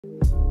Hello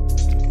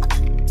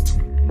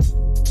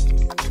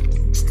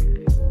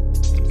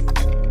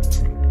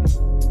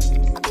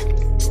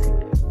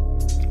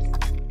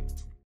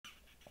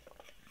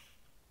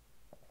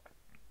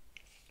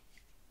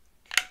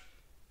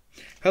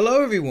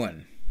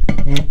everyone,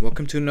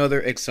 welcome to another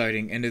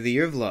exciting end of the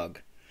year vlog.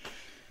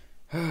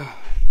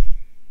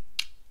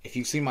 If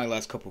you've seen my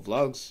last couple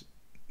vlogs,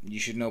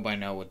 you should know by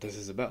now what this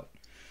is about.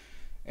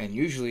 And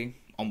usually,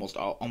 almost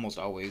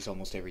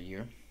every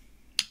year,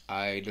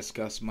 I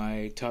discuss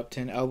my top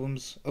 10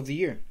 albums of the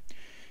year.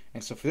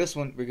 And so for this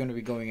one, we're going to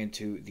be going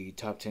into the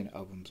top 10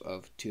 albums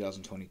of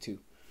 2022.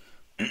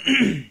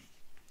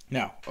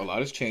 Now, a lot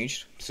has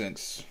changed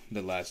since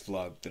the last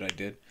vlog that I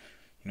did.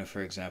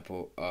 For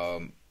example,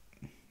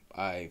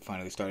 I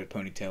finally started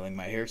ponytailing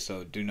my hair,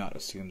 so do not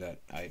assume that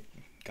I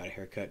got a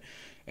haircut.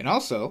 And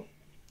also,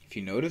 if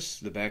you notice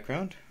the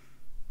background,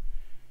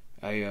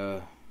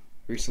 I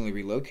recently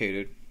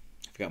relocated.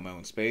 I've got my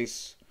own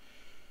space.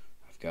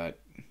 I've got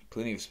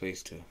plenty of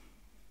space to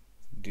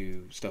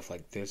do stuff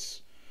like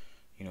this.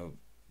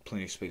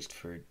 Plenty of space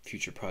for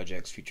future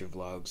projects, future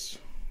vlogs,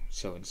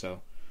 so and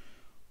so.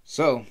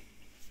 So,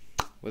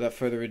 without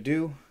further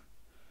ado,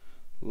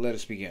 let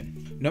us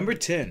begin. Number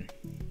 10,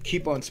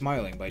 Keep On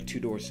Smiling by Two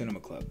Door Cinema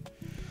Club.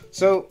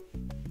 So,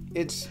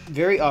 it's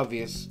very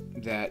obvious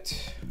that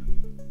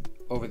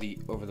over the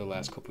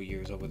last couple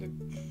years, over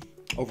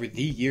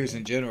the years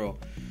in general,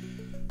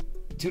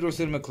 Two Door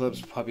Cinema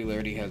Club's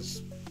popularity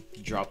has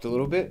dropped a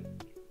little bit,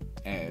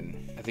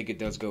 and I think it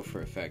does go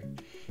for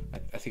effect.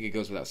 I think it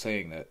goes without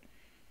saying that,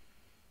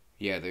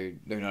 yeah,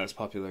 they're not as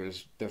popular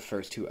as their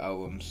first two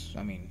albums.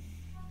 I mean,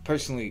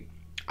 personally,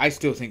 I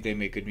still think they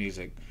make good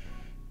music.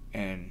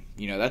 And,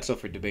 that's up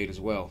for debate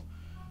as well.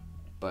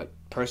 But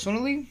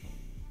personally,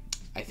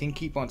 I think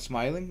Keep On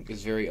Smiling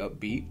is very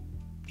upbeat,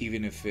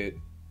 even if it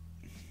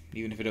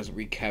doesn't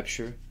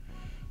recapture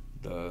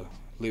the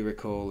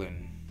lyrical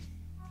and,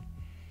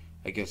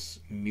 I guess,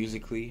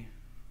 musically,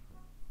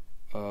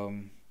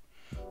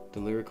 the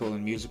lyrical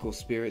and musical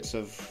spirits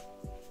of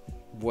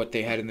what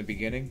they had in the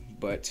beginning.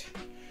 But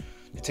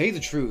to tell you the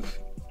truth,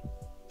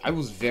 I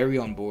was very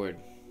on board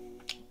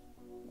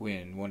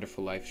when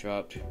Wonderful Life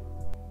dropped.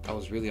 I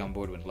was really on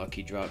board when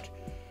Lucky dropped.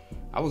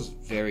 I was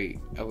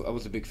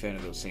a big fan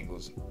of those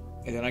singles.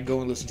 And then I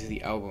go and listen to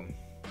the album.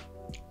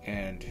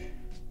 And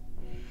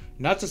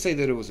not to say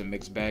that it was a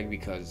mixed bag,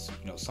 because,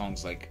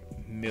 songs like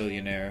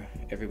Millionaire,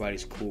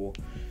 Everybody's Cool,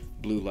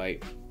 Blue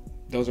Light,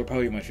 those are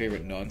probably my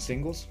favorite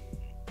non-singles.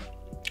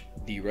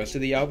 The rest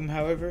of the album,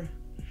 however,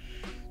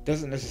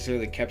 doesn't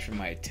necessarily capture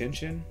my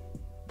attention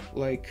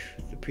like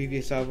the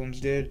previous albums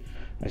did.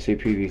 I say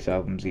previous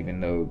albums even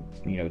though,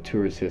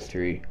 Tourist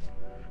History,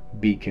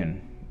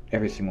 Beacon,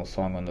 every single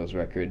song on those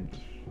records,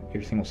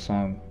 every single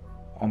song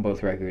on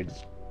both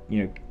records,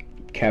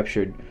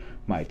 captured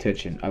my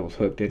attention. I was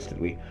hooked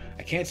instantly.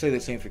 I can't say the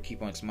same for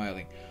Keep On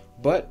Smiling,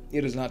 but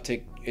it does not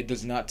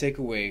take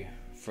away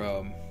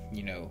from,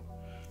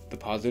 the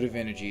positive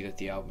energy that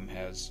the album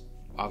has.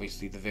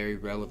 Obviously, the very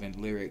relevant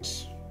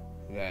lyrics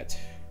that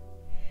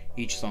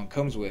each song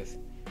comes with.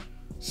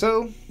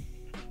 So,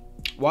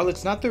 while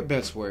it's not their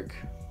best work,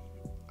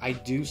 I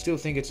do still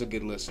think it's a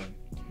good listen.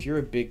 If you're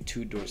a big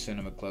Two Door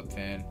Cinema Club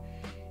fan,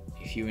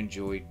 if you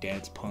enjoy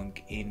dance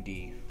punk,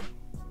 indie,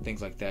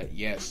 things like that,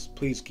 yes,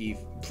 please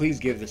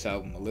give this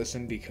album a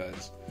listen,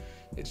 because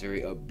it's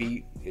very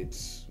upbeat,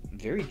 it's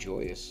very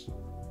joyous,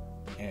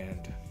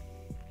 and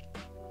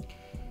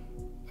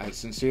I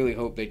sincerely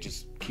hope they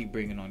just keep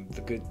bringing on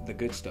the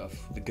good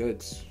stuff, the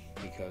goods,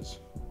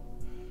 because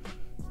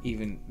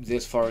even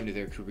this far into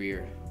their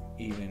career,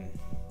 even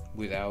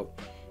without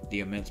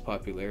the immense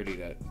popularity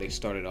that they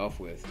started off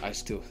with, I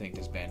still think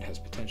this band has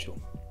potential.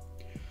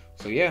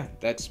 So yeah,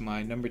 that's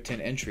my number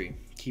 10 entry,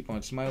 Keep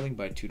On Smiling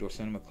by Two Door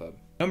Cinema Club.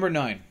 Number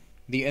 9,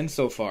 The End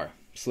So Far,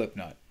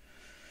 Slipknot.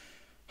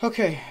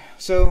 Okay,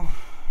 so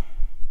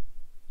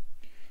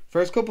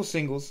first couple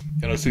singles.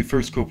 And I say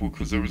first couple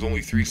because there was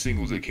only 3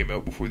 singles that came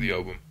out before the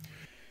album.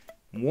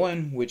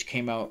 One which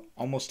came out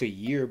almost a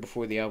year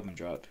before the album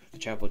dropped, the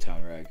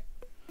Chapeltown Rag.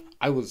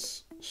 I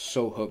was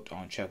so hooked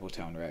on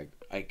Chapeltown Rag.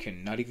 I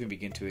cannot even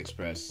begin to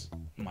express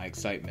my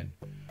excitement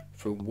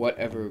for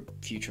whatever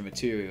future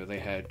material they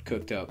had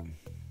cooked up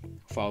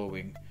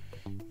following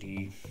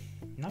the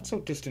not so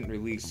distant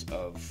release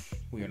of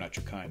We Are Not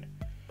Your Kind.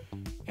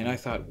 And I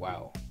thought,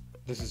 wow,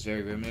 this is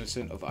very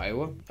reminiscent of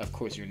Iowa. Of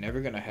course, you're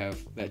never going to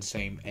have that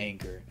same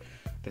anger,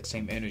 that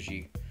same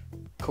energy.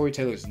 Corey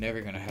Taylor's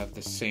never going to have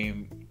the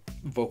same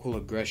vocal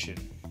aggression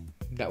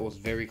that was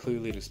very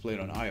clearly displayed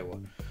on Iowa.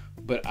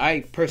 But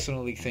I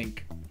personally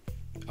think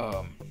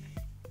on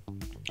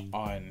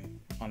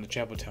the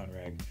Chapeltown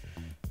Rag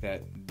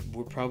that we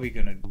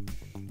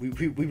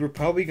were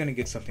probably gonna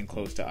get something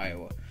close to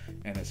Iowa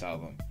in this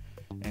album.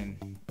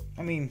 And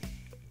I mean,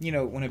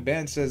 when a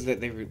band says that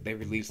they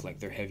released like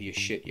their heaviest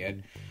shit yet,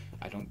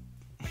 I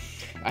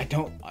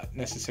don't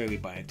necessarily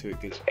buy into it,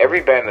 because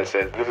every band that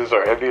says this is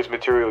our heaviest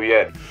material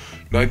yet,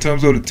 9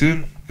 times out of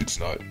 10, it's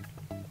not.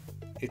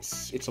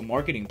 It's a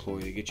marketing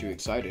ploy to get you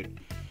excited.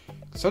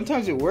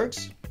 Sometimes it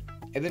works,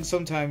 And then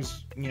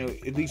sometimes, you know,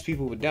 it leaves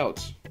people with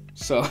doubts.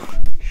 So,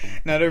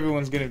 not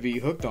everyone's gonna be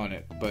hooked on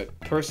it. But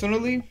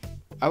personally,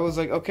 I was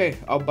like, okay,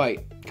 I'll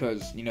bite.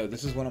 Because, you know,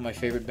 this is one of my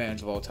favorite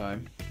bands of all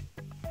time.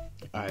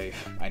 I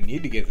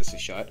need to give this a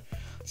shot.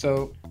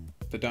 So,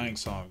 The Dying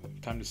Song,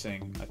 Time to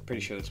Sing, I'm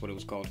pretty sure that's what it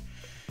was called.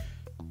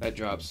 That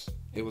drops.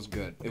 It was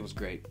good. It was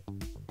great.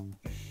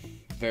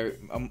 Very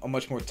a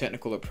much more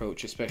technical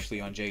approach,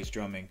 especially on Jay's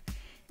drumming.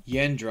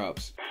 Yen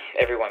drops.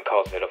 Everyone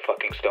calls it a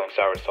fucking Stone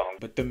Sour song.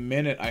 But the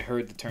minute I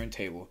heard the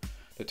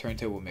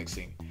turntable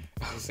mixing,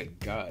 I was like,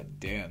 God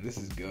damn, this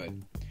is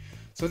good.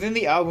 So then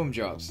the album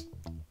drops.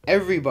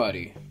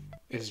 Everybody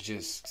is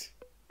just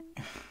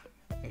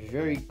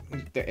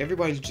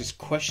everybody's just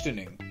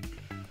questioning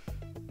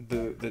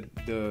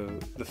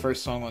the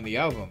first song on the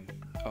album,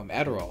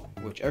 Adderall,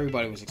 which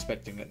everybody was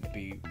expecting it to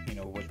be, you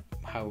know,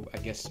 how I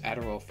guess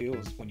Adderall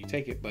feels when you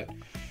take it. But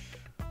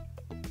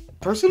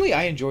personally,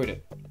 I enjoyed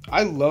it.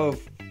 I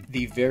love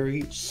the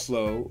very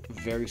slow,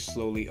 very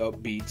slowly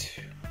upbeat,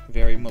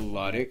 very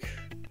melodic.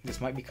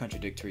 This might be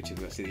contradictory to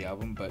the rest of the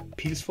album, but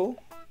peaceful.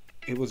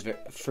 It was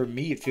for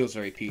me, it feels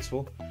very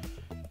peaceful.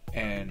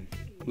 And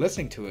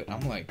listening to it,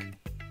 I'm like,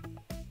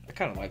 I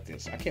kind of like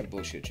this. I can't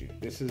bullshit you.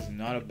 This is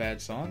not a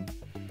bad song.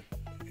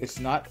 It's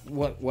not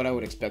what I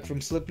would expect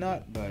from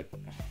Slipknot, but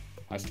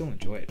I still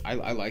enjoy it.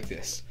 I like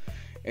this.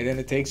 And then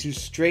it takes you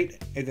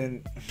straight, and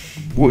then...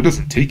 Well, it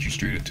doesn't take you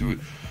straight into it.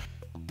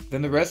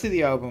 Then the rest of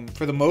the album,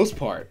 for the most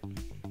part,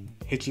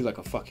 hits you like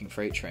a fucking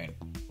freight train.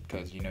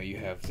 Because, you know, you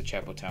have the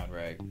Chapel Town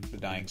Rag, The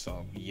Dying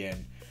Song,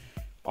 Yen.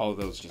 All of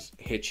those just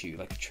hit you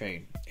like a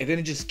train. And then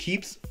it just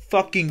keeps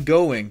fucking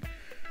going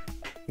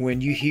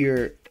when you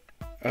hear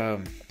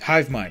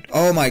Hive Mind.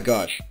 Oh my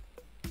gosh.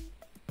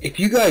 If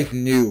you guys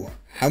knew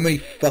how many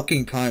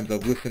fucking times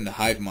I've listened to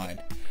Hive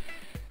Mind,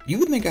 you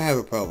would think I have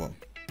a problem.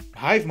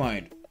 Hive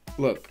Mind,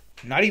 look,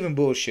 not even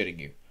bullshitting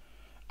you.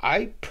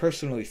 I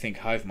personally think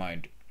Hive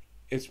Mind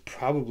is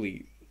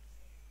probably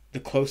the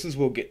closest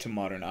we'll get to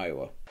modern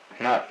Iowa.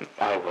 Not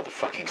Iowa, the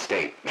fucking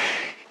state.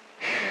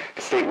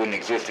 The state wouldn't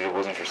exist if it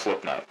wasn't for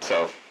Slipknot.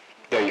 So,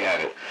 there you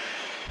have it.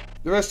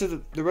 The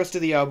rest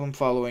of the album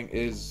following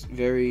is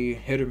very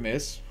hit or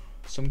miss.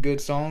 Some good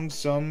songs,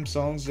 some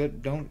songs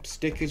that don't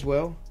stick as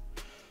well.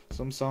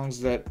 Some songs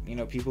that, you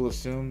know, people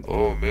assume.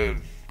 Oh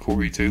man,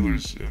 Corey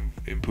Taylor's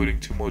inputting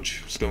too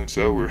much Stone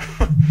Sour.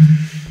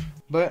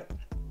 But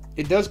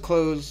it does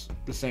close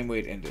the same way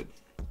it ended.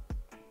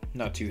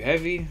 Not too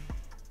heavy,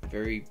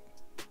 very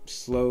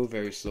slow,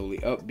 very slowly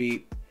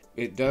upbeat.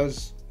 It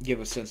does give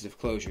a sense of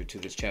closure to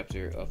this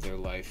chapter of their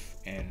life,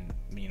 and,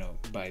 you know,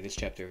 by this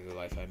chapter of their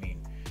life, I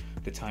mean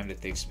the time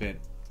that they've spent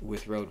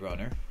with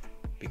Roadrunner,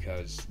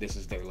 because this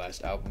is their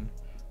last album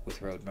with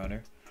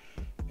Roadrunner.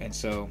 And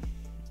so,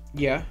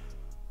 yeah,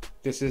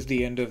 this is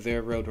the end of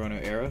their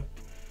Roadrunner era.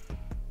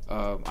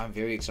 I'm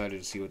very excited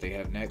to see what they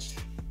have next.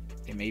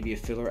 It may be a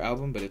filler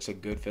album, but it's a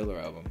good filler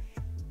album.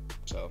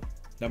 So,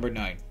 number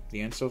 9,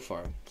 the end so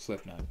far,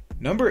 Slipknot.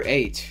 Number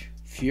 8,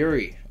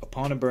 Fury,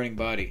 Upon a Burning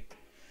Body.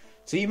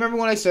 So you remember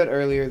when I said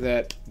earlier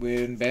that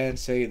when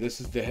bands say this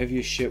is the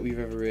heaviest shit we've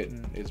ever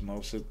written, it's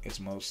most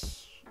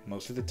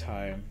of the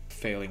time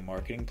failing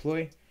marketing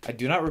ploy? I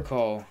do not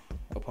recall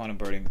Upon a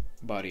Burning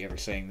Body ever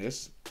saying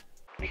this,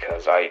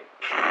 because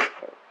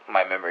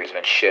my memory's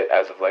been shit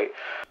as of late.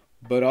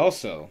 But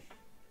also,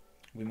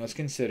 we must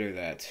consider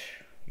that,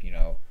 you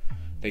know,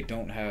 they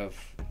don't have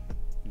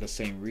the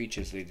same reach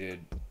as they did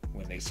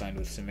when they signed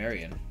with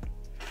Sumerian.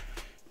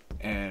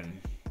 And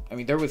I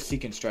mean, they're with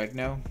Seek and Strike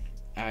now.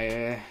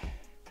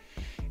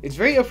 It's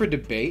very up for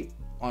debate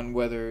on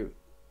whether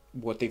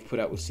what they've put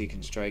out with Seek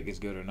and Strike is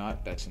good or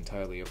not. That's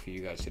entirely up for you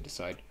guys to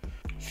decide.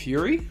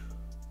 Fury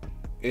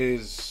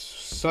is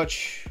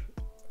such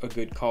a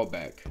good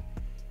callback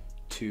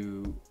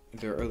to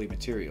their early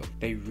material.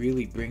 They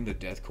really bring the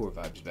deathcore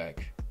vibes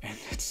back, and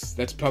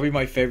that's probably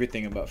my favorite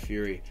thing about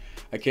Fury.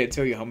 I can't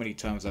tell you how many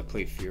times I've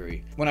played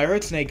Fury. When I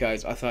heard Snake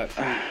Eyes, I thought,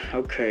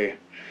 okay,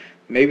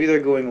 maybe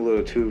they're going a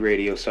little too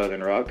radio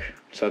southern rock,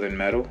 southern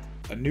metal.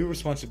 A New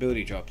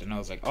Responsibility dropped, and I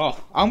was like, oh,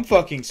 I'm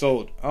fucking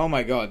sold. Oh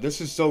my god,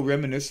 this is so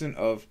reminiscent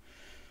of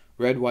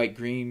Red, White,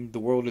 Green, The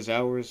World Is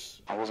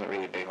Ours. I wasn't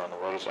really big on The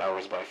World Is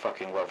Ours, but I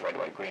fucking love Red,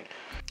 White, Green.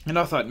 And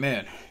I thought,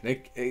 man,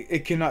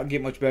 it cannot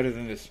get much better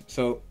than this.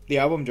 So the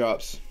album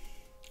drops.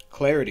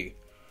 Clarity,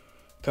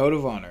 Code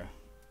of Honor,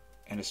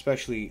 and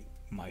especially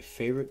my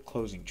favorite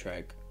closing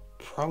track,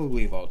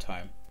 probably of all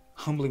time,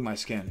 Humbling My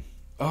Skin.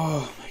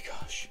 Oh my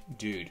gosh,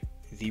 dude.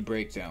 The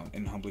breakdown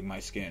in Humbling My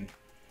Skin.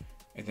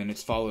 And then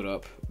it's followed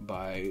up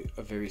by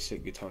a very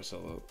sick guitar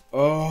solo.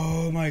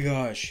 Oh my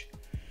gosh.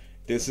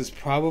 This is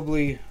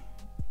probably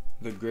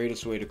the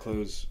greatest way to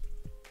close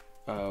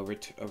a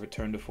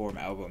Return to Form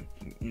album.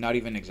 Not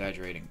even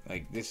exaggerating.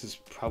 Like, this is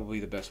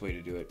probably the best way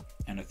to do it.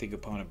 And I think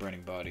Upon a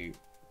Burning Body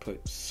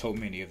put so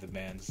many of the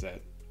bands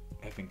that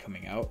have been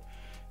coming out,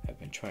 have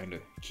been trying to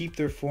keep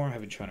their form,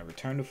 have been trying to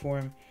return to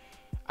form.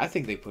 I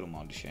think they put them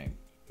on to shame.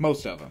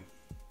 Most of them.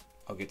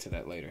 I'll get to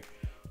that later.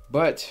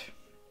 But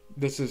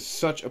this is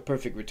such a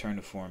perfect return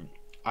to form.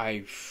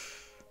 I'm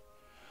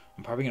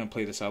I'm probably going to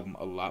play this album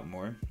a lot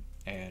more.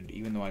 And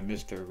even though I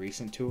missed their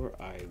recent tour,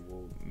 I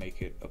will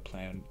make it a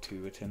plan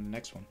to attend the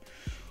next one.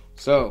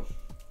 So,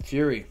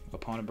 Fury,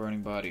 Upon a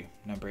Burning Body,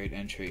 number 8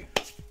 entry.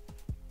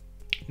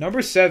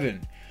 Number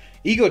 7,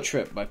 Ego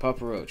Trip by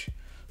Papa Roach.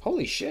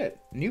 Holy shit,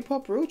 new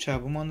Papa Roach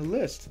album on the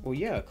list. Well,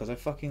 yeah, because I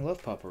fucking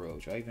love Papa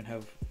Roach. I even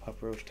have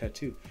Papa Roach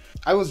tattoo.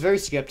 I was very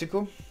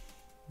skeptical,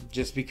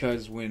 just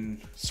because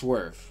when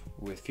Swerve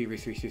with Fever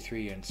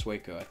 333 and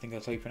Sueco, I think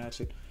that's how you pronounce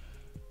it,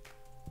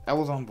 I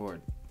was on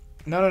board.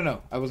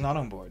 No, I was not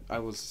on board. I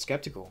was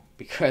skeptical,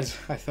 because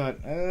I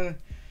thought, a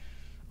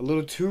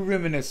little too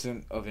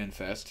reminiscent of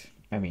Infest.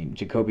 I mean,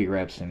 Jacoby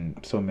raps in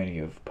so many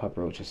of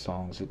Papa Roach's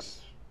songs, it's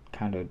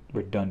kind of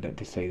redundant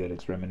to say that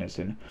it's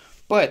reminiscent.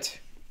 But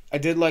I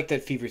did like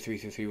that Fever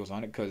 333 was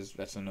on it, because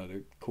that's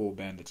another cool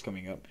band that's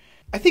coming up.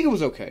 I think it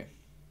was okay.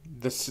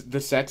 The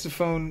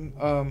saxophone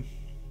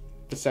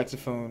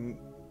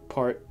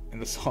part in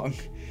the song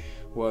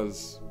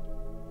was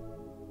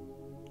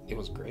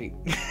great.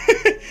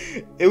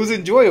 It was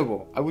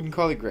enjoyable. I wouldn't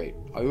call it great.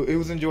 It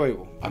was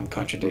enjoyable. I'm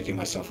contradicting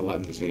myself a lot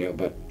in this video,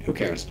 but who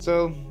cares?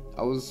 So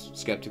I was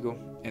skeptical,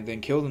 and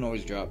then Kill the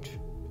Noise dropped,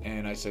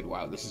 and I said,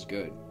 wow, this is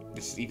good.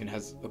 This even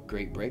has a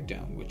great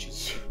breakdown, which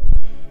is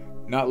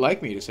not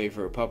like me to say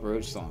for a Papa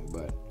Roach song,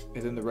 but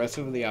and then the rest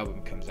of the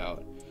album comes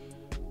out.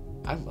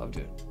 I loved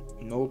it.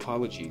 No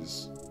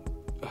apologies.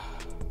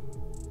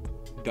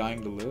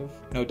 Dying to Live?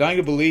 No, Dying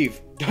to Believe.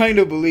 Dying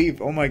to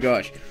Believe. Oh my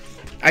gosh.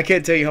 I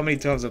can't tell you how many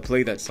times I've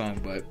played that song,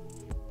 but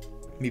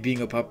me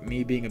being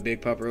a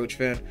big Papa Roach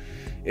fan,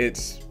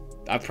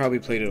 I've probably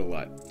played it a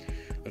lot.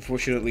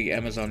 Unfortunately,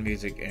 Amazon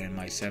Music and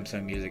my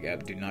Samsung Music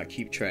app do not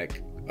keep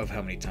track of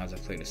how many times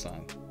I've played a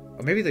song.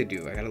 Or maybe they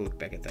do. I gotta look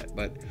back at that.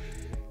 But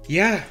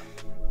yeah,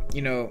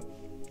 you know,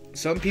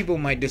 some people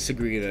might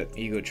disagree that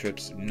Ego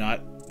Trip's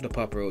not the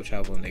Papa Roach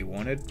album they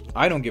wanted.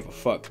 I don't give a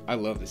fuck. I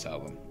love this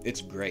album.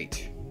 It's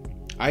great.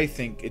 I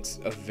think it's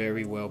a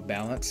very well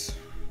balanced.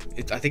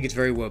 I think it's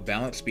very well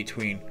balanced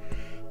between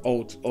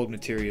old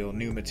material,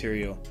 new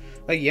material.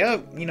 Like,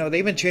 yeah, you know,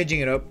 they've been changing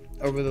it up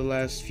over the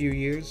last few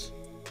years,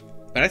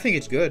 but I think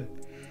it's good.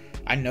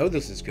 I know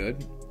this is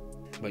good,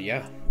 but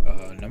yeah.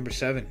 Number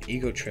 7,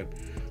 Ego Trip,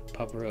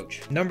 Papa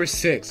Roach. Number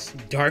 6,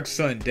 Dark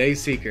Sun,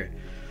 Dayseeker.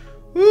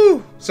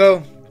 Woo!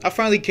 So I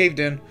finally caved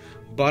in,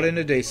 bought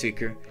into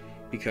Dayseeker,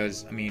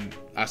 because I mean,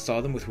 I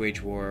saw them with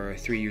Wage War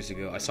 3 years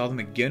ago. I saw them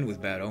again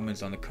with Bad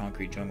Omens on the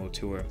Concrete Jungle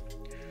tour.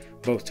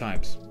 Both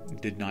times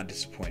did not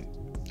disappoint.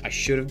 I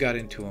should have got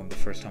into them the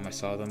first time I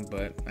saw them,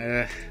 but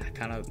I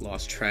kind of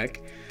lost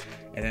track.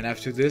 And then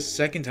after this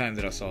second time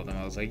that I saw them,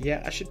 I was like,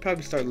 yeah, I should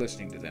probably start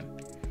listening to them.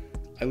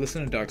 I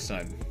listened to Dark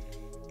Sun.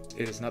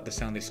 It is not the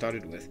sound they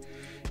started with.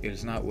 It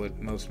is not what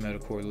most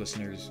metalcore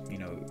listeners, you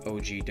know,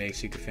 OG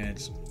Dayseeker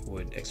fans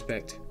would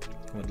expect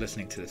when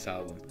listening to this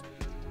album.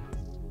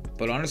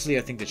 But honestly,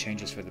 I think the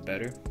change is for the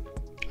better.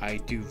 I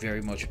do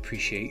very much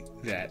appreciate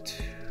that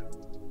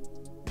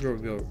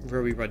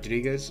Rory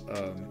Rodriguez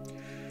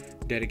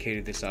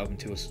dedicated this album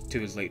to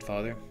his late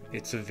father.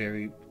 It's a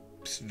very,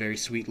 very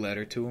sweet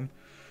letter to him.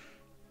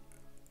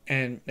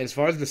 And as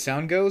far as the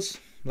sound goes,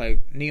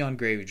 like Neon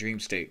Grave, Dream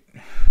State,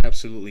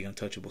 absolutely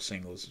untouchable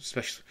singles.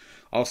 Especially,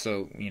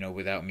 also, you know,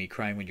 Without Me,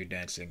 Crying When You're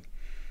Dancing.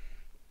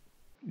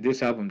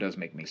 This album does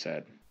make me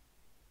sad,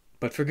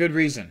 but for good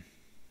reason.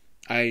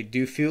 I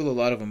do feel a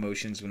lot of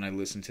emotions when I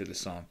listen to the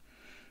song,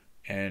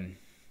 and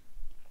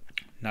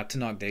not to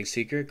knock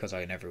Dayseeker, because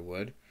I never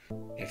would.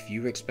 If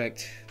you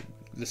expect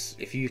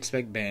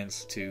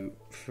bands to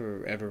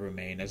forever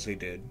remain as they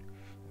did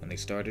when they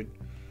started,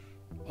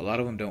 a lot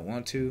of them don't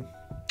want to.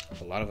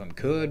 A lot of them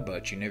could,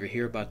 but you never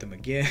hear about them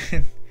again.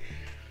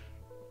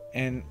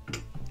 And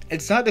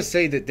it's not to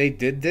say that they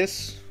did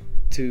this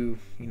to,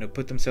 you know,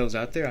 put themselves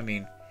out there. I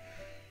mean,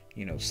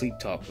 you know, Sleep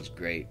Talk was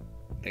great.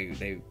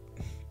 They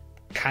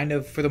kind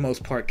of, for the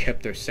most part,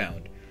 kept their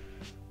sound.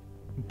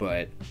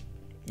 But,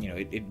 you know,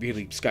 it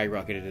really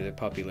skyrocketed their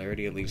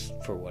popularity, at least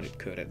for what it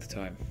could at the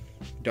time.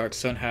 Dark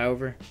Sun,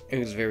 however, it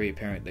was very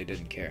apparent they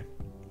didn't care.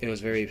 It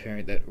was very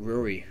apparent that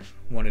Rory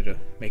wanted to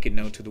make it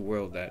known to the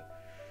world that,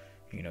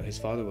 you know, his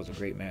father was a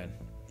great man,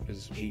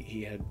 because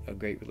he had a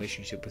great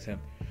relationship with him.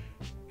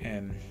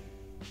 And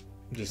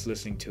just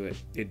listening to it,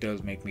 it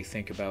does make me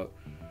think about,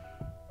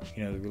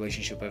 you know, the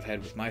relationship I've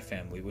had with my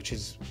family, which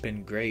has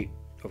been great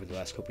over the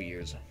last couple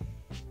years.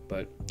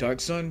 But Dark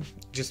Sun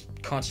just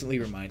constantly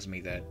reminds me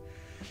that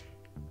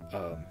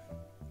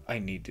I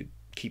need to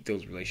keep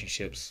those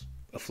relationships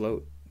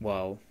afloat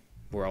while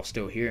we're all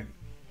still here.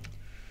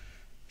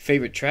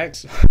 Favorite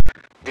tracks?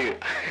 Dude,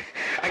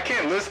 I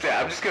can't list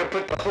that. I'm just gonna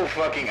put the whole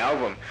fucking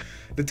album.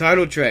 The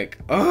title track.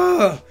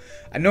 I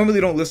normally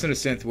don't listen to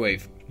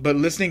synthwave, but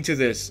listening to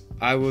this,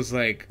 I was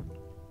like,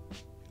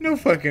 no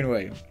fucking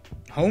way.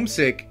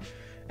 Homesick,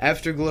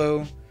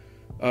 Afterglow,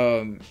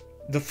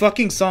 the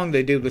fucking song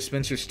they did with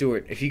Spencer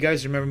Stewart. If you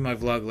guys remember my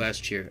vlog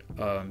last year,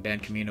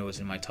 Band Camino was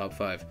in my top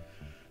 5.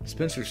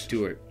 Spencer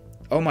Stewart.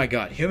 Oh my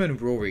god, him and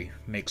Rory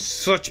make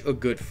such a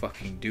good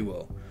fucking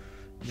duo.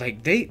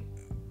 Like,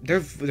 their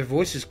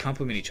voices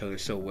complement each other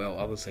so well.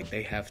 I was like,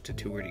 they have to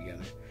tour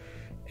together.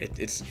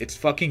 It's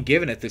fucking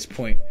given at this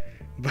point.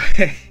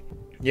 But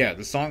yeah,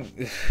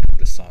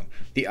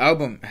 the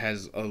album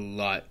has a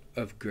lot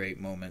of great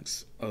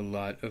moments, a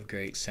lot of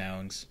great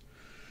sounds,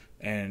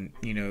 and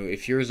you know,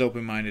 if you're as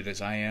open-minded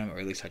as I am, or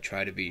at least I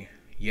try to be,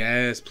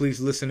 yes, please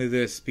listen to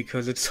this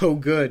because it's so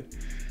good.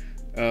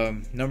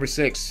 Number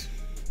 6,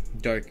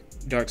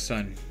 Dark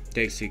Sun,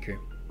 Dayseeker,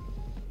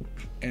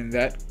 and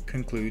that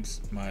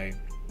concludes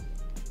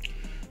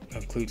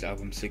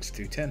album 6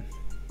 through 10.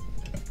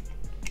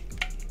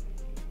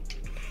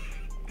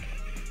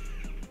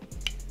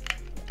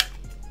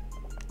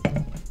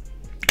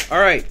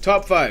 Alright,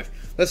 top 5.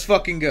 Let's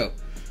fucking go.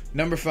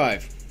 Number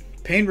 5.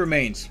 Pain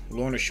Remains,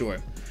 Lorna Shore.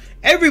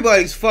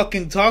 Everybody's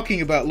fucking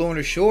talking about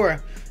Lorna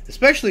Shore,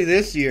 especially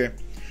this year.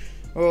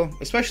 Well,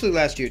 especially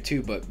last year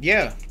too, but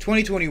yeah,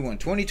 2021,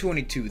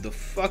 2022, the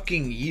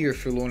fucking year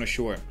for Lorna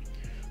Shore.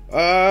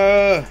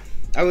 I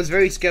was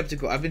very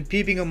skeptical. I've been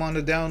peeping them on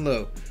the down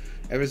low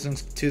ever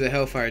since To the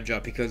Hellfire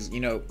drop because, you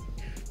know,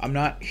 I'm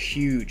not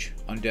huge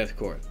on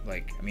deathcore.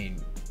 Like, I mean,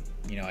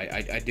 you know,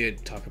 I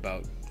did talk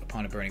about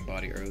Upon a Burning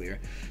Body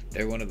earlier.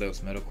 They're one of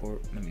those not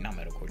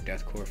metalcore,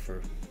 deathcore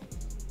for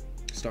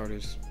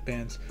starters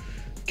bands.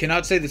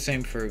 Cannot say the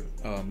same for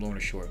Lorna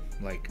Shore.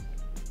 Like,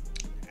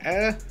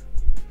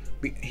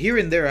 here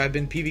and there, I've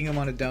been peeping them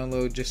on a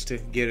download just to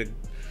get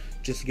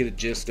a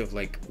gist of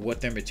like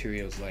what their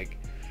material's like.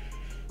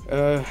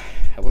 I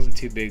wasn't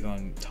too big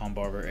on Tom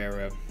Barber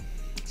era.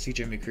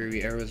 CJ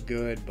McCreery era is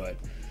good, but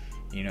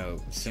you know,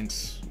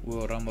 since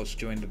Will Ramos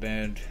joined the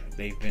band,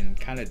 they've been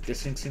kind of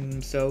distancing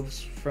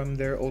themselves from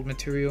their old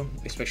material,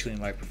 especially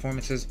in live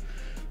performances.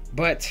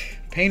 But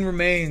Pain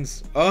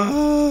Remains.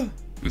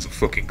 It's a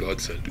fucking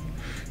godsend.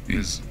 It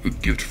is a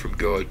gift from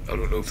God. I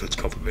don't know if that's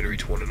complimentary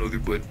to one another,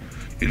 but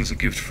it is a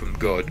gift from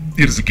God.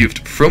 It is a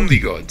gift from the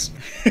gods.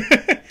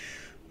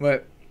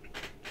 But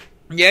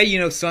yeah, you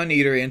know, Sun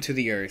Eater, Into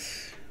the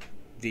Earth,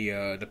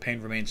 the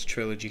Pain Remains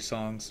trilogy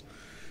songs,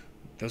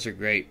 those are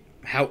great.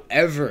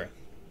 However,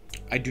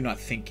 I do not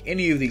think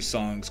any of these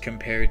songs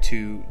compare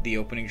to the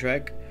opening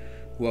track,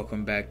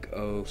 Welcome Back,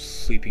 Oh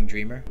Sleeping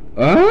Dreamer.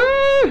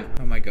 Oh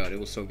my god, it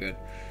was so good.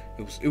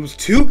 It was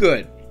too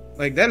good.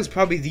 Like, that is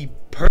probably the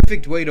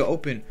perfect way to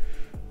open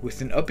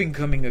with an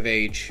up-and-coming of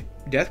age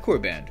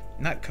deathcore band.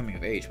 Not coming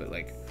of age, but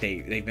like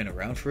they've been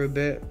around for a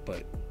bit,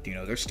 but you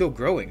know, they're still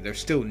growing. They're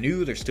still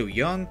new, they're still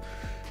young,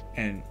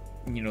 and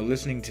you know,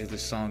 listening to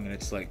this song and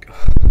it's like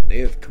they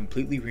have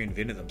completely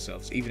reinvented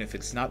themselves, even if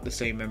it's not the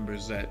same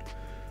members that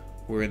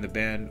were in the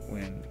band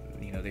when,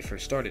 you know, they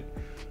first started.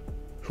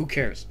 Who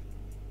cares?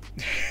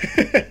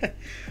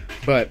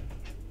 But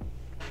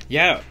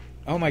yeah,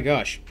 oh my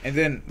gosh. And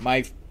then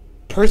my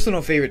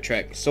personal favorite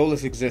track,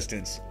 Soulless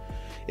Existence.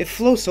 It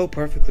flows so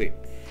perfectly.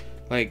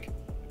 Like,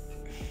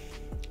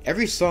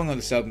 every song on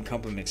this album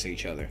complements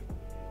each other.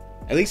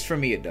 At least for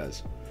me it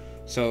does.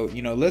 So,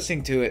 you know,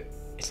 listening to it,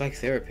 it's like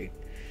therapy.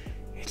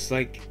 It's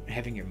like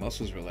having your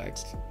muscles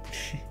relaxed.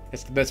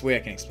 That's the best way I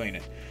can explain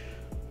it.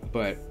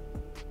 But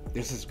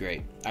this is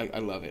great. I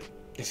love it.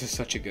 This is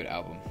such a good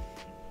album.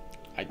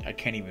 I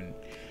can't even...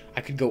 I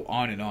could go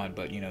on and on,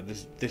 but you know,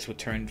 this would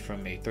turn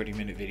from a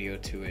 30-minute video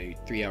to a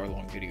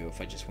 3-hour-long video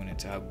if I just went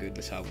into how good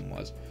this album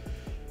was.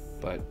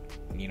 But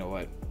you know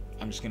what?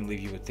 I'm just gonna leave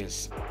you with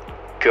this.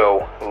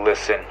 Go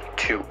listen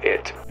to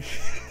it.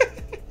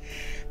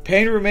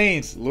 Pain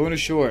Remains, Lorna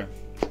Shore.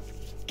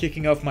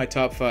 Kicking off my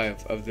top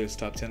 5 of this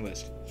top 10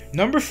 list.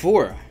 Number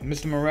 4,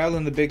 Mr. Morale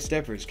and the Big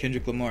Steppers,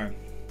 Kendrick Lamar.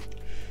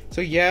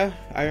 So yeah,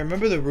 I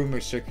remember the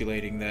rumors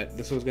circulating that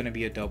this was gonna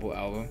be a double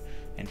album,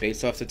 and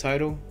based off the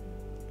title,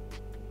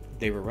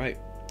 they were right.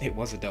 It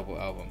was a double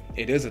album.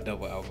 It is a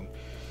double album.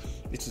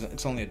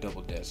 It's only a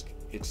double disc.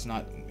 It's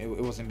not. It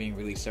wasn't being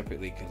released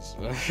separately because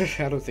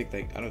I don't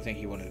think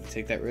he wanted to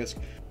take that risk.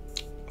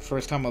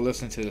 First time I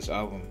listened to this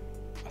album,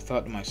 I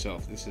thought to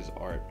myself, "This is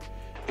art.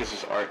 This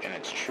is art in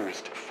its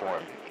truest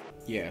form."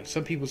 Yeah.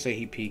 Some people say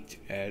he peaked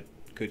at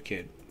Good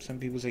Kid. Some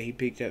people say he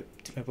peaked at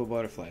To Pimp a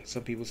Butterfly.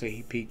 Some people say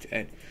he peaked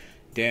at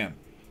Damn.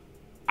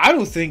 I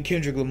don't think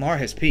Kendrick Lamar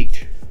has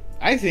peaked.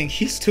 I think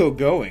he's still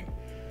going.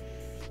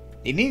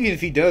 And even if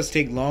he does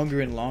take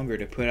longer and longer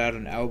to put out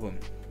an album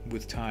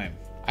with time,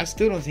 I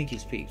still don't think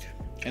he's peaked.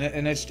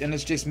 And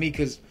it's just me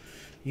because,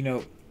 you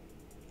know,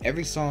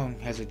 every song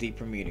has a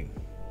deeper meaning.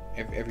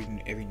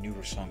 Every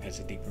newer song has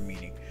a deeper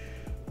meaning.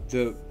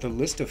 The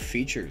list of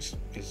features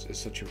is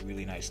such a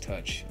really nice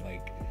touch.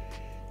 Like,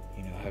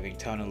 you know, having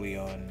Tana Lee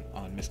on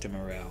Mr.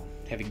 Morale,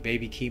 having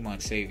Baby Keem on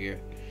Savior.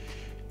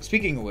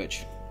 Speaking of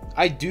which,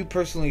 I do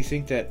personally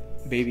think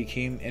that Baby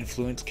Keem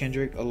influenced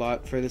Kendrick a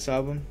lot for this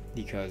album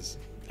because,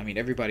 I mean,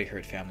 everybody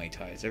heard Family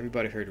Ties.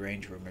 Everybody heard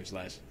Range Brothers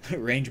last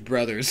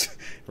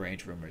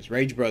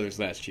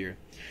year,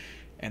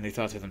 and they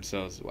thought to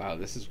themselves, "Wow,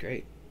 this is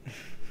great.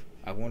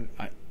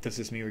 Does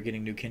this mean we're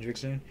getting new Kendrick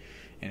soon?"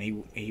 And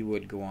he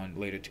would go on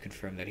later to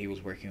confirm that he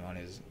was working on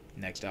his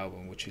next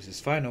album, which is his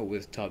final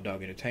with Top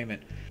Dog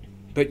Entertainment.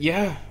 But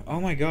yeah, oh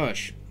my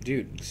gosh,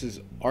 dude, this is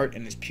art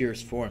in its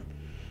purest form.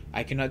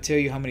 I cannot tell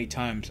you how many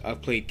times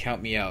I've played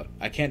Count Me Out.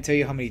 I can't tell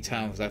you how many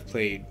times I've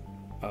played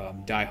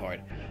Die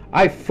Hard.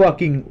 I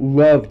fucking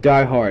love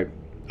Die Hard.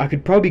 I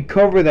could probably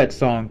cover that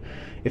song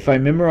if I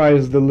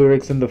memorized the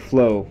lyrics and the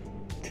flow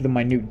to the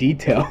minute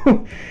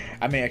detail.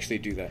 I may actually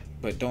do that,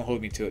 but don't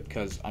hold me to it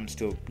because I'm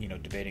still,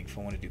 debating if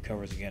I want to do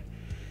covers again.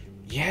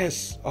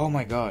 Yes. Oh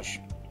my gosh.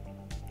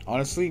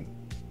 Honestly,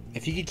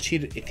 if he gets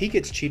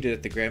cheated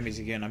at the Grammys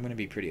again, I'm gonna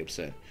be pretty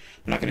upset.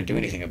 I'm not gonna do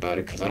anything about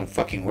it because I don't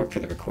fucking work for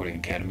the Recording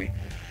Academy,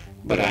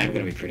 but I am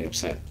gonna be pretty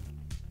upset.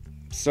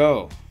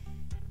 So,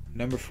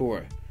 number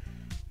 4,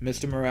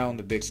 Mr. Morale and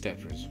the Big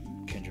Steppers,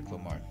 Kendrick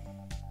Lamar.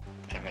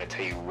 I'm gonna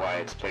tell you why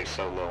it's placed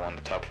so low on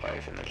the top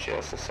 5 in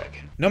just a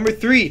second. Number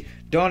 3,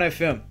 Dawn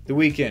FM, The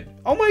Weeknd.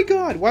 Oh my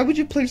god, why would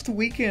you place The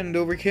Weeknd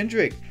over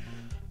Kendrick?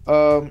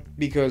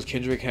 Because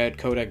Kendrick had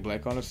Kodak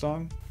Black on a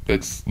song.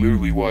 That's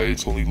literally why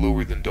it's only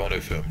lower than Dawn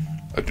FM.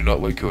 I do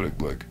not like Kodak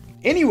Black.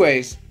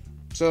 Anyways,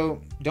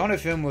 so Dawn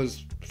FM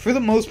was, for the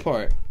most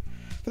part,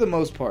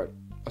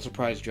 a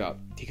surprise drop.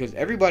 Because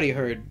everybody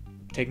heard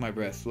Take My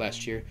Breath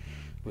last year,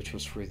 which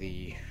was for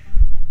the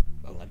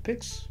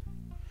Olympics?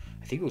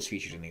 I think it was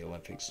featured in the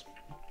Olympics.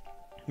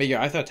 But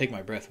yeah, I thought Take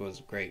My Breath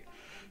was great.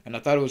 And I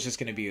thought it was just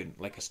going to be a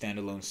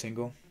standalone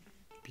single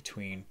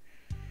between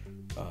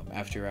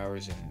After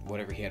Hours and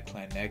whatever he had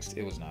planned next.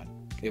 It was not.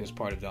 It was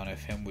part of Dawn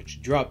FM,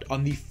 which dropped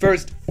on the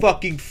first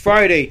fucking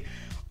Friday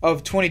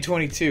of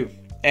 2022.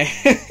 And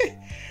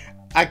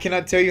I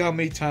cannot tell you how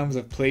many times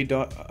I've played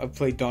Dawn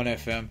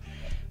FM.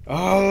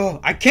 Oh,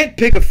 I can't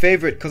pick a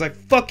favorite because I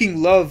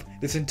fucking love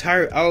this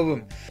entire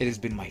album. It has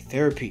been my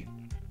therapy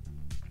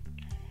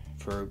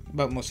for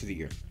about most of the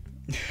year.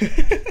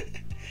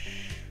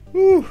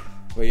 Woo.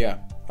 But yeah,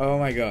 oh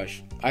my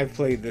gosh, I've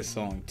played this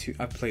song too.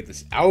 I've played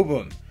this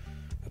album.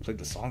 I played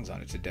the songs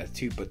on it to death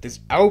too, but this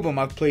album,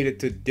 I've played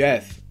it to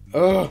death.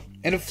 Ugh,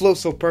 and it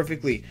flows so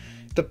perfectly.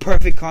 The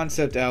perfect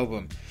concept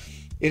album.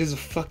 It is a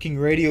fucking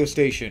radio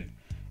station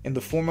in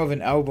the form of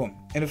an album,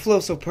 and it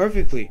flows so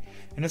perfectly.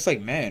 And it's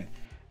like, man,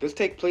 does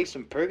take place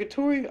in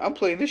purgatory? I'm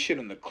playing this shit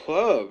in the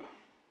club.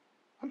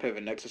 I'm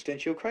having an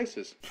existential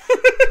crisis.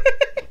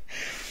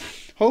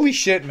 Holy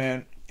shit,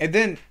 man. And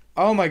then,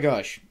 oh my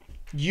gosh,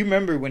 you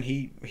remember when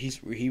he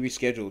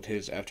rescheduled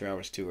his After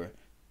Hours tour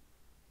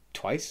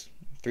twice?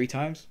 3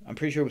 times? I'm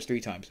pretty sure it was 3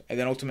 times. And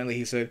then ultimately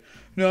he said,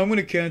 no, I'm going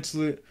to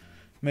cancel it.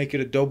 Make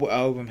it a double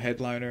album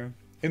headliner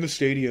in the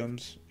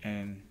stadiums.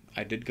 And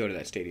I did go to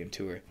that stadium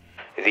tour.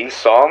 These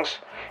songs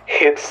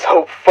hit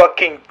so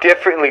fucking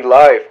differently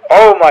live.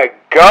 Oh my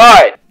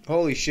god!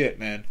 Holy shit,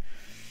 man.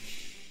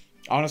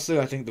 Honestly,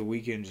 I think The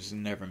Weeknd just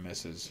never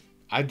misses.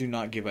 I do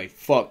not give a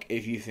fuck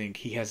if you think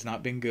he has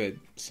not been good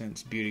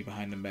since Beauty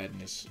Behind the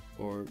Madness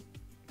or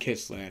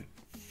Kissland.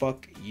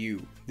 Fuck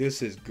you.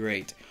 This is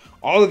great.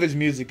 All of his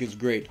music is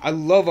great. I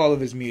love all of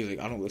his music.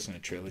 I don't listen to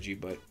Trilogy,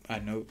 but I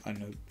know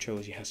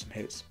Trilogy has some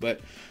hits. But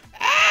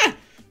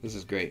this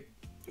is great.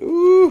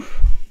 Ooh,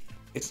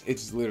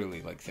 it's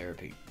literally like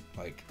therapy.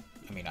 Like,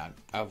 I mean,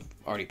 I've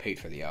already paid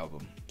for the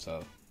album,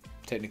 so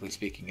technically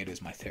speaking, it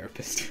is my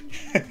therapist.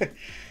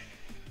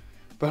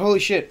 But holy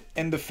shit!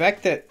 And the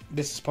fact that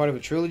this is part of a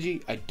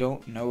trilogy, I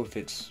don't know if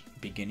it's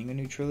beginning a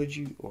new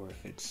trilogy or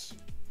if it's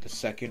the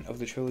second of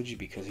the trilogy,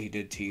 because he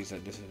did tease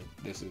that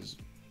this is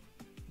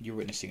you're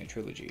witnessing a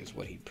trilogy, is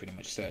what he pretty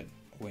much said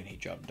when he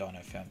dropped Dawn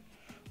FM,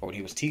 or when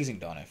he was teasing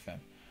Dawn FM.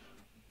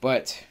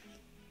 But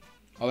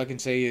all I can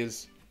say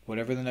is,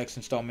 whatever the next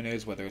installment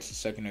is, whether it's the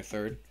second or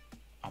third,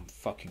 I'm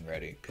fucking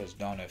ready, because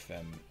Dawn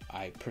FM,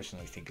 I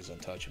personally think, is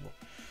untouchable.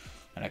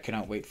 And I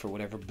cannot wait for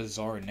whatever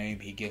bizarre name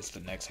he gives the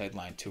next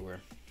headline tour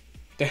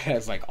that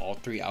has like all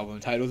 3 album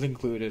titles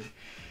included.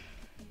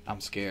 I'm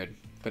scared,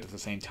 but at the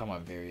same time,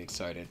 I'm very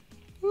excited.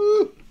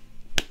 Woo!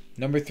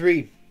 Number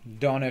 3,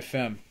 Dawn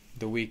FM,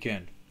 The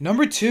Weeknd.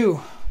 Number 2,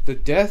 The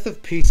Death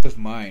of Peace of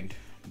Mind,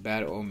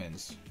 Bad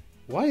Omens.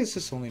 Why is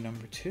this only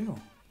number 2?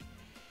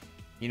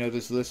 You know,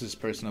 this list is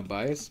personal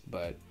bias,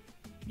 but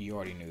you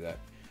already knew that.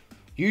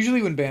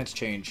 Usually when bands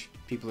change,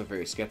 people are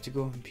very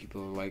skeptical.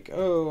 People are like,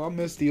 oh, I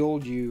miss the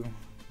old you.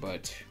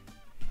 But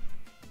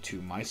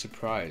to my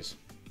surprise,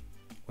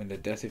 when The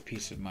Death of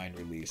Peace of Mind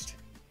released,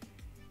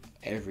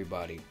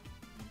 everybody,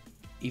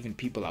 even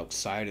people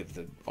outside of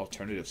the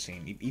alternative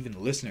scene,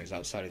 even listeners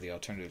outside of the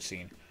alternative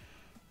scene,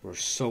 were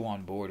so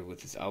on board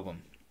with this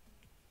album.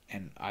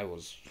 And I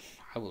was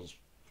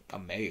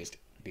amazed,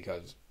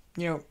 because,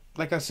 you know,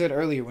 like I said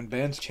earlier, when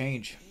bands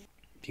change,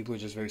 people are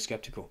just very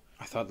skeptical.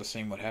 I thought the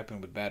same would happen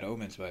with Bad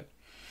Omens,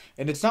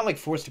 and it's not like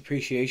forced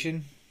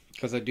appreciation,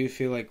 because I do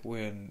feel like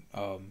when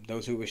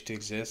Those Who Wish to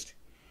Exist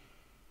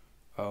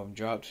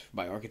dropped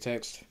by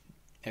Architects,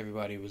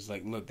 everybody was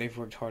like, look, they've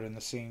worked hard on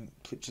the scene,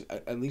 please,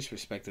 at least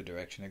respect the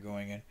direction they're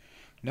going in.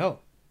 No,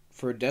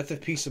 for Death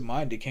of Peace of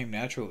Mind, it came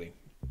naturally.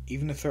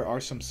 Even if there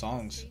are some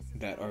songs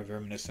that are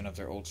reminiscent of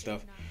their old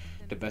stuff,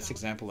 the best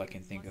example I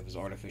can think of is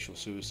Artificial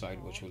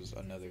Suicide, which was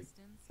another,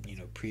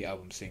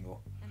 pre-album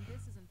single.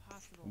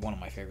 One of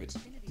my favorites.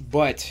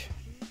 But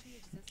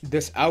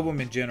this album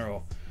in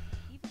general,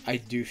 I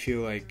do feel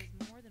like,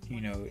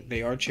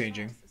 they are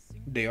changing.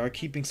 They are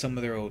keeping some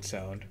of their old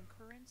sound.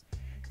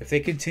 If they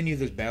continue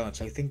this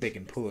balance, I think they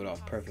can pull it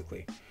off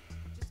perfectly.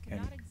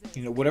 And,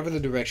 you know, whatever the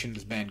direction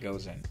this band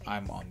goes in,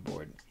 I'm on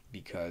board.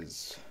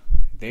 Because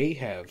they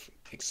have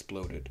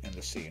exploded in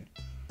the scene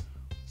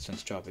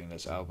since dropping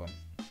this album.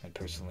 And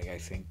personally, I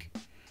think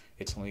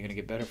it's only going to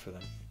get better for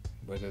them.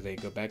 Whether they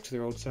go back to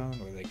their old sound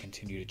or they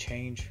continue to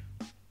change,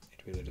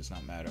 it really does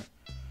not matter.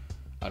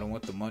 I Don't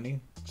Want the Money,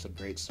 it's a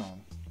great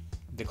song.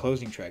 The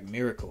closing track,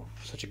 Miracle,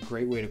 such a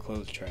great way to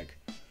close the track.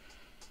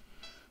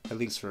 At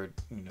least for,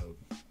 you know,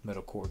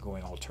 metalcore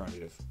going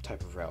alternative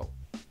type of route.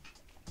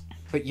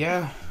 But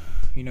yeah,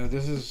 you know,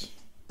 this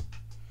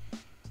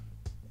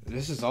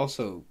is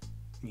also,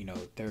 you know,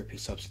 therapy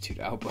substitute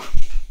album.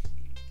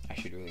 I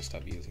should really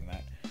stop using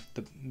that.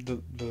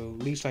 The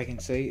least I can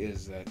say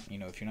is that, you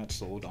know, if you're not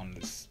sold on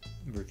this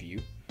review,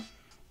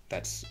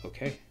 that's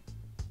okay.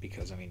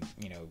 Because, I mean,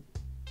 you know,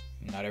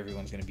 not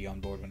everyone's going to be on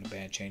board when the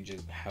band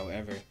changes.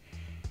 However,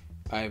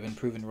 I have been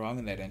proven wrong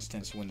in that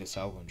instance when this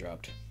album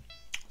dropped.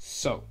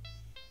 So,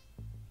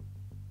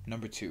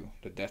 number 2,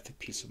 The Death of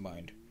Peace of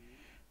Mind,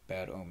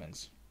 Bad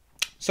Omens.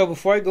 So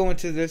before I go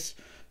into this,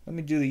 let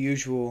me do the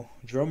usual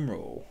drum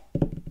roll.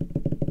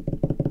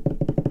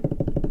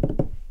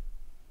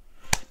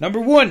 Number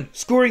 1,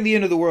 Scoring the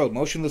End of the World,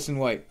 Motionless in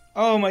White.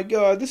 Oh my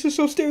god, this is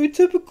so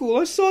stereotypical.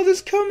 I saw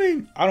this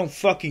coming. I don't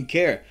fucking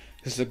care.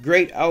 This is a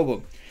great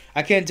album.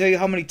 I can't tell you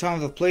how many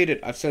times I've played it.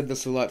 I've said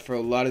this a lot for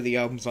a lot of the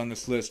albums on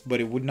this list, but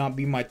it would not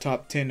be my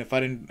top 10 if I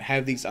didn't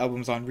have these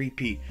albums on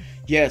repeat.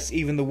 Yes,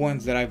 even the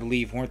ones that I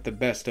believe weren't the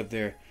best of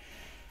their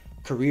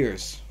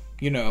careers,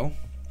 you know.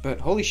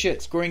 But holy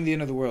shit, Scoring the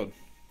End of the World.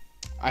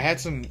 I had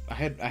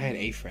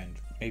a friend,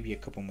 maybe a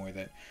couple more,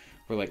 that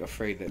were like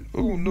afraid that,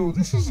 oh no,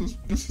 this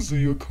is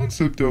a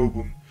concept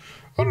album.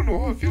 I don't know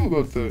how I feel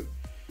about that.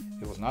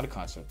 It was not a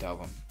concept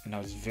album, and I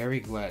was very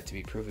glad to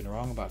be proven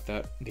wrong about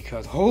that,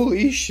 because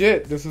holy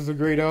shit, this is a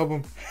great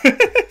album.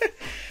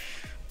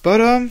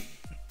 But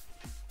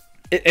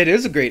it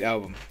is a great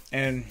album,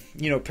 and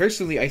you know,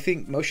 personally, I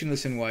think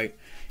Motionless in White,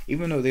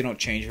 even though they don't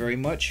change very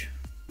much,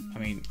 I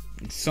mean,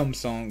 in some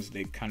songs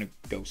they kind of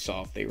go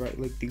soft. They write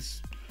like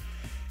these,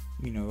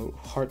 you know,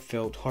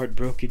 heartfelt,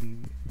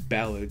 heartbroken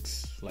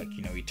ballads, like,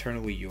 you know,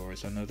 Eternally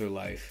Yours, Another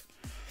Life,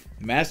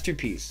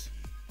 masterpiece.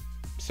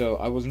 So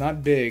I was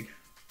not big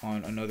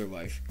on Another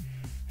Life.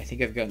 I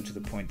think I've gotten to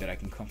the point that I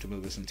can comfortably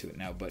listen to it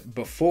now, but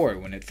before,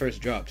 when it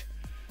first dropped,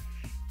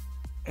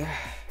 I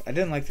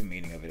didn't like the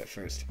meaning of it at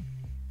first.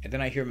 And then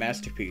I hear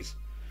Masterpiece,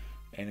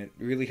 and it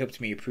really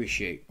helped me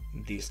appreciate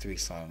these 3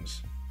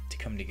 songs to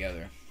come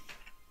together.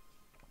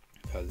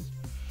 Because,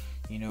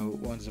 you know,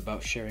 one's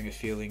about sharing a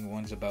feeling,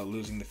 one's about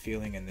losing the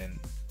feeling, and then,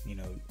 you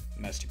know,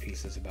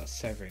 Masterpiece is about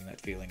severing that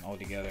feeling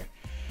altogether.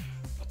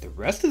 But the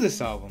rest of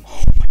this album,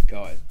 oh my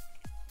god.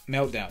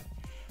 Meltdown.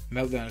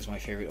 Meltdown is my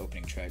favorite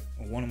opening track.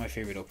 One of my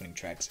favorite opening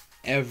tracks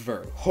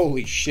ever.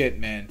 Holy shit,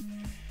 man.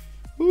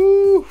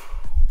 Woo!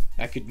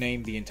 I could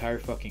name the entire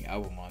fucking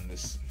album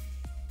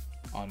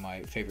on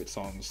my favorite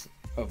songs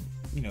of,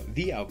 you know,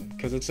 the album,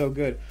 because it's so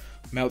good.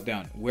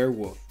 Meltdown,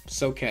 Werewolf,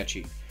 so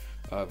catchy.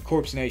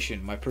 Corpse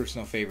Nation, my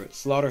personal favorite.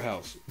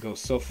 Slaughterhouse goes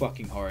so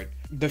fucking hard.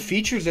 The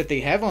features that they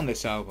have on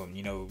this album,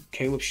 you know,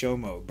 Caleb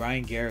Shomo,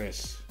 Brian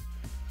Garris,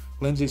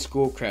 Lindsay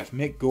Schoolcraft,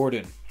 Mick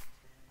Gordon.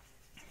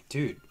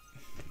 Dude,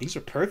 these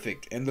are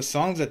perfect. And the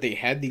songs that they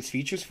had these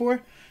features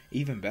for,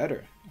 even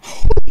better.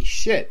 Holy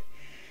shit.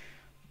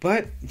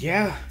 But,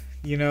 yeah,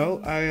 you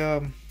know,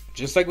 I,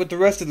 just like with the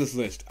rest of this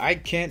list, I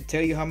can't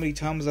tell you how many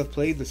times I've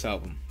played this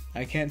album.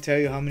 I can't tell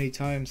you how many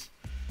times,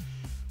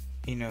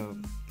 you know,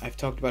 I've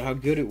talked about how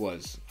good it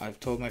was. I've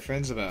told my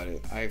friends about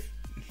it. I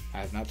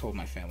have not told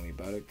my family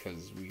about it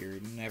because we're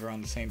never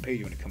on the same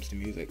page when it comes to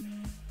music.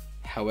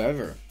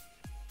 However,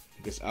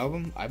 this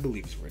album, I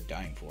believe, is worth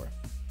dying for.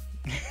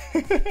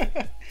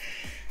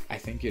 I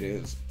think it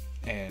is.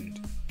 And,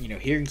 you know,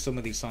 hearing some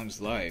of these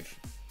songs live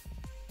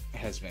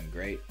has been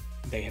great.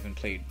 They haven't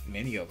played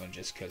many of them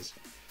just because,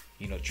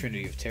 you know,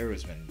 Trinity of Terror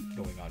has been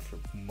going on for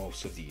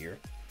most of the year,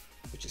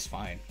 which is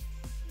fine.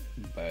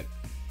 But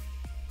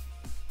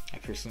I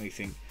personally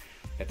think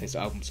that this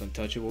album's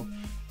untouchable,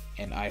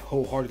 and I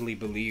wholeheartedly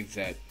believe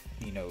that,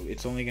 you know,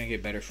 it's only going to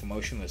get better for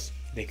Motionless.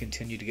 They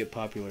continue to get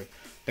popular.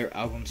 Their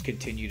albums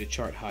continue to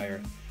chart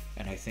higher,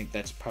 and I think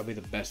that's probably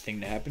the best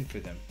thing to happen for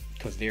them,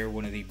 because they're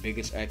one of the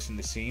biggest acts in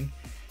the scene.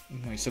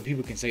 I mean, some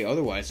people can say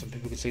otherwise. Some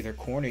people can say they're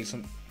corny.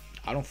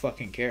 I don't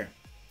fucking care.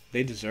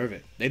 They deserve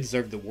it. They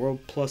deserve the world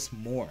plus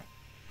more.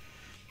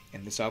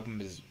 And this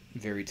album is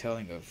very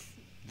telling of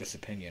this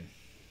opinion.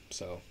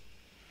 So,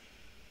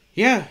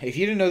 yeah, if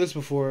you didn't know this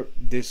before,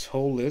 this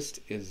whole list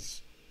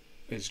is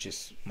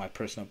just my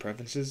personal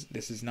preferences.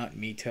 This is not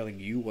me telling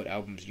you what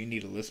albums you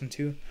need to listen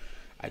to.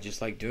 I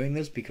just like doing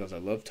this because I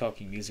love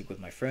talking music with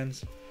my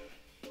friends.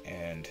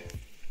 And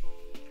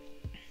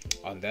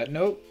on that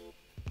note,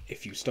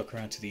 if you stuck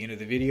around to the end of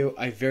the video,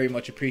 I very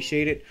much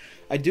appreciate it.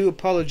 I do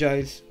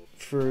apologize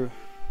for,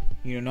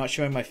 you know, not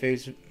showing my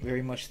face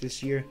very much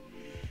this year.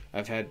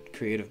 I've had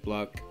creative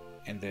block,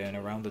 and then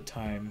around the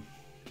time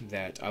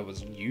that I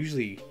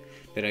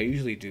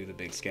usually do the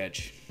big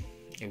sketch.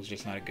 It was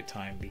just not a good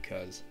time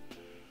because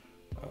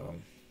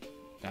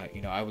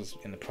I was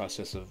in the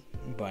process of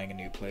buying a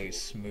new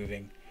place,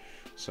 moving,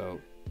 so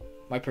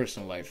my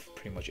personal life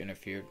pretty much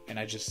interfered, and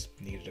I just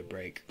needed a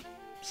break.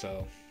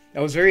 So I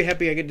was very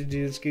happy I got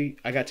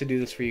to do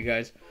this for you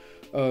guys.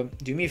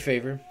 Do me a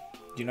favor,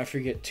 do not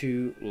forget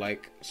to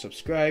like,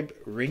 subscribe,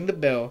 ring the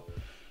bell,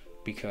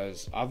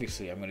 because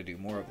obviously I'm going to do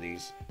more of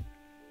these.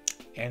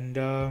 And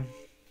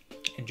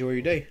enjoy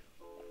your day.